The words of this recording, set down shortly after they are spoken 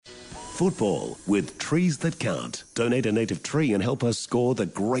Football with trees that count. Donate a native tree and help us score the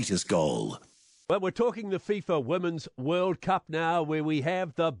greatest goal. Well, we're talking the FIFA Women's World Cup now, where we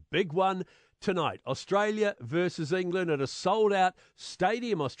have the big one tonight. Australia versus England at a sold-out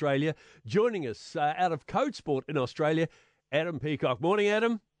Stadium Australia. Joining us out of Code Sport in Australia, Adam Peacok. Morning,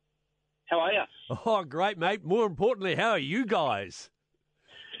 Adam. How are you? Oh, great, mate. More importantly, how are you guys?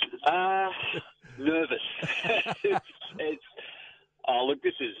 Nervous. Look,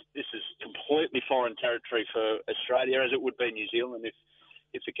 this is completely foreign territory for Australia, as it would be New Zealand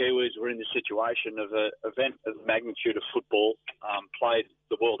if the Kiwis were in the situation of an event of the magnitude of football played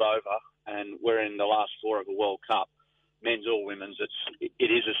the world over, and we're in the last four of a World Cup, men's or women's. It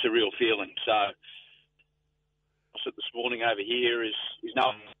is a surreal feeling. So, I said this morning over here is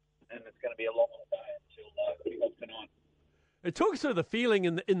knowing, and it's going to be a long day until tonight. It talks to the feeling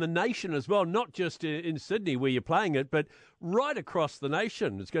in the nation as well, not just in Sydney where you're playing it, but right across the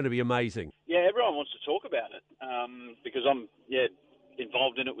nation. It's going to be amazing. Yeah, everyone wants to talk about it because I'm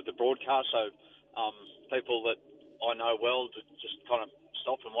involved in it with the broadcast. So people that I know well just kind of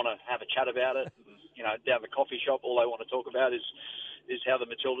stop and want to have a chat about it. And, down the coffee shop, all they want to talk about is how the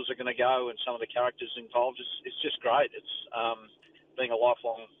Matildas are going to go and some of the characters involved. It's just great. It's being a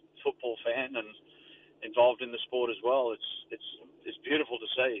lifelong football fan and involved in the sport as well. It's beautiful to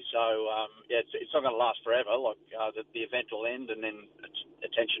see. So it's not going to last forever. Like the event will end, and then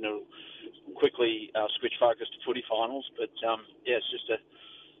attention will quickly switch focus to footy finals. But it's just a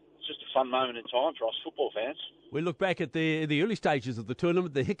fun moment in time for us football fans. We look back at the early stages of the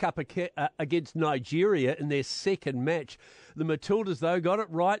tournament, the hiccup against Nigeria in their second match. The Matildas, though, got it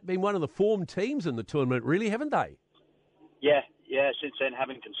right, been one of the form teams in the tournament, really, haven't they? Yeah, since then,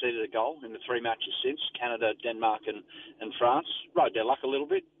 having conceded a goal in the three matches since, Canada, Denmark and France, rode their luck a little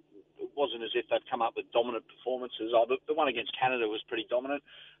bit. It wasn't as if they've come up with dominant performances. The one against Canada was pretty dominant.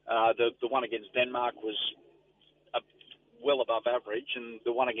 The one against Denmark was well above average, and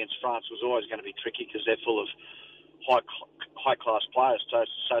the one against France was always going to be tricky because they're full of high-class players.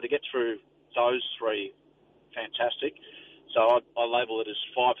 So to get through those three, fantastic. So I label it as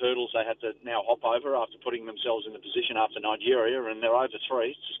 5 hurdles they had to now hop over after putting themselves in the position after Nigeria, and they're over 3.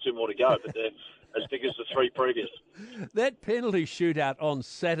 It's just 2 more to go, but they're as big as the 3 previous. That penalty shootout on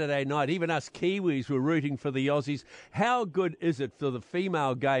Saturday night, even us Kiwis were rooting for the Aussies. How good is it for the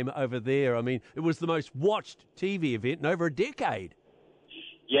female game over there? I mean, it was the most watched TV event in over a decade.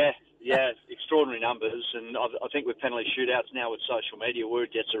 Yeah, extraordinary numbers, and I think with penalty shootouts now with social media,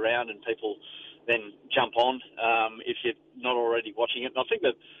 word gets around and people then jump on if you're not already watching it. And I think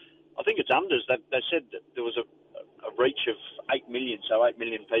it's unders. They said that there was a reach of 8 million, so 8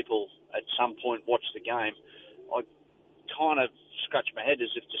 million people at some point watched the game. I kind of scratched my head as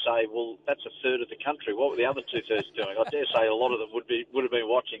if to say, well, that's a third of the country. What were the other 2/3 doing? I dare say a lot of them would have been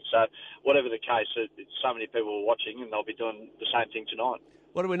watching. So whatever the case, so many people were watching, and they'll be doing the same thing tonight.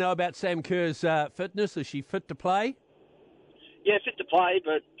 What do we know about Sam Kerr's fitness? Is she fit to play? Yeah, fit to play,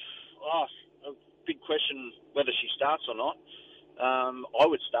 but a big question whether she starts or not. I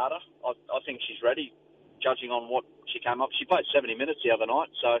would start her. I think she's ready, judging on what she came up. She played 70 minutes the other night,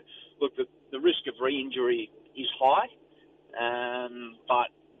 so look, the risk of re-injury is high.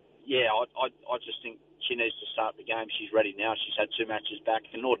 But yeah, I just think she needs to start the game. She's ready now. She's had 2 matches back,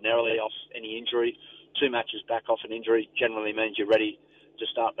 and ordinarily off any injury, 2 matches back off an injury generally means you're ready to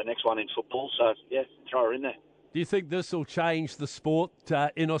start the next one in football. So yeah, throw her in there. Do you think this will change the sport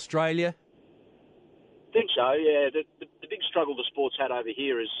in Australia? I think so, yeah. The big struggle the sport's had over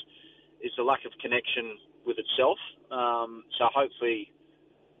here is the lack of connection with itself. So hopefully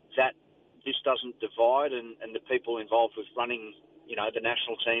this doesn't divide and the people involved with running, the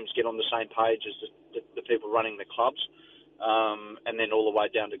national teams get on the same page as the people running the clubs, and then all the way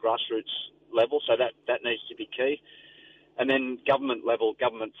down to grassroots level. So that needs to be key. And then government level,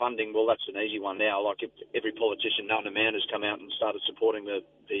 government funding, well, that's an easy one now. Like every politician known to man has come out and started supporting the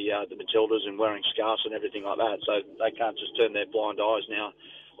Matildas and wearing scarves and everything like that. So they can't just turn their blind eyes now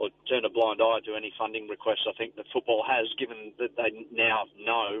or turn a blind eye to any funding requests. I think that football has, given that they now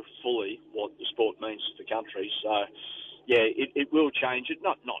know fully what the sport means to the country. So, yeah, it will change it.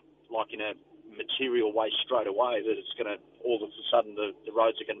 Not like in a material way straight away that it's going to, all of a sudden the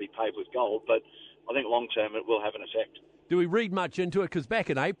roads are going to be paved with gold, but I think long term it will have an effect. Do we read much into it? Because back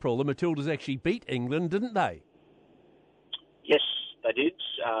in April, the Matildas actually beat England, didn't they? Yes, they did.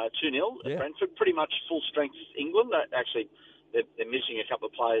 2-0 at Brentford. Pretty much full-strength England. Actually, they're missing a couple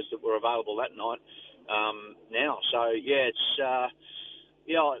of players that were available that night now. So, yeah, it's... I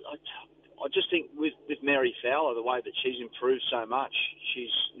just think with Mary Fowler, the way that she's improved so much,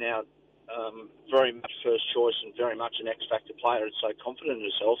 she's now very much first choice and very much an X-factor player and so confident in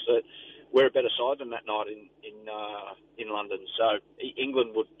herself that we're a better side than that night in London. So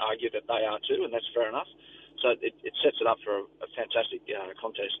England would argue that they are too, and that's fair enough. So it sets it up for a fantastic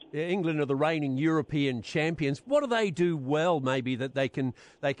contest. Yeah, England are the reigning European champions. What do they do well, maybe, that they can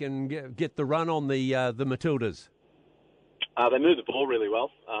get the run on the Matildas? They move the ball really well.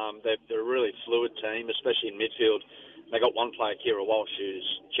 They're a really fluid team, especially in midfield. They got one player, Kira Walsh,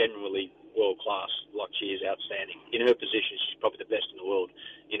 who's genuinely world class. Like, she is outstanding in her position. She's probably the best in the world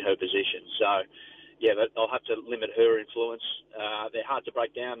in her position. So, yeah, they'll have to limit her influence. They're hard to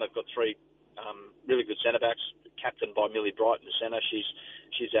break down. They've got three really good centre backs, captained by Millie Bright in the centre.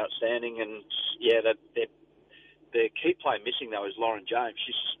 She's outstanding, and yeah, their key player missing though is Lauren James.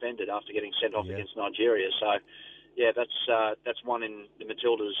 She's suspended after getting sent off against Nigeria. So, yeah, that's one in the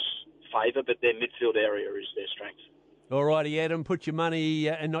Matildas' favour, but their midfield area is their strength. All righty, Adam, put your money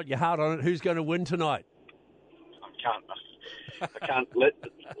and not your heart on it. Who's going to win tonight? I can't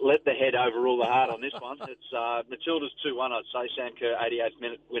let the head overrule the heart on this one. It's Matildas 2-1, I'd say. Sam Kerr, 88th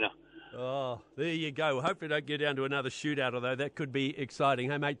minute winner. Oh, there you go. Hopefully don't get down to another shootout, although that could be exciting.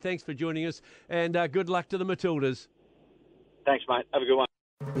 Hey, mate, thanks for joining us, and good luck to the Matildas. Thanks, mate. Have a good one.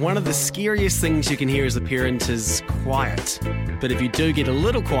 One of the scariest things you can hear as a parent is quiet. But if you do get a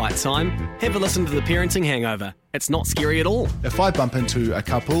little quiet time, have a listen to The Parenting Hangover. It's not scary at all. If I bump into a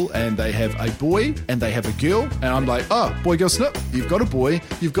couple and they have a boy and they have a girl, and I'm like, oh, boy, girl, snip. You've got a boy,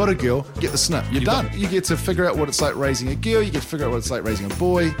 you've got a girl, get the snip. You're done. You get to figure out what it's like raising a girl, you get to figure out what it's like raising a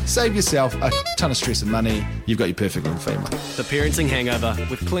boy, save yourself a ton of stress and money. You've got your perfect little family. The Parenting Hangover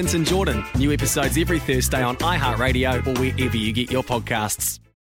with Clinton Jordan. New episodes every Thursday on iHeartRadio or wherever you get your podcasts.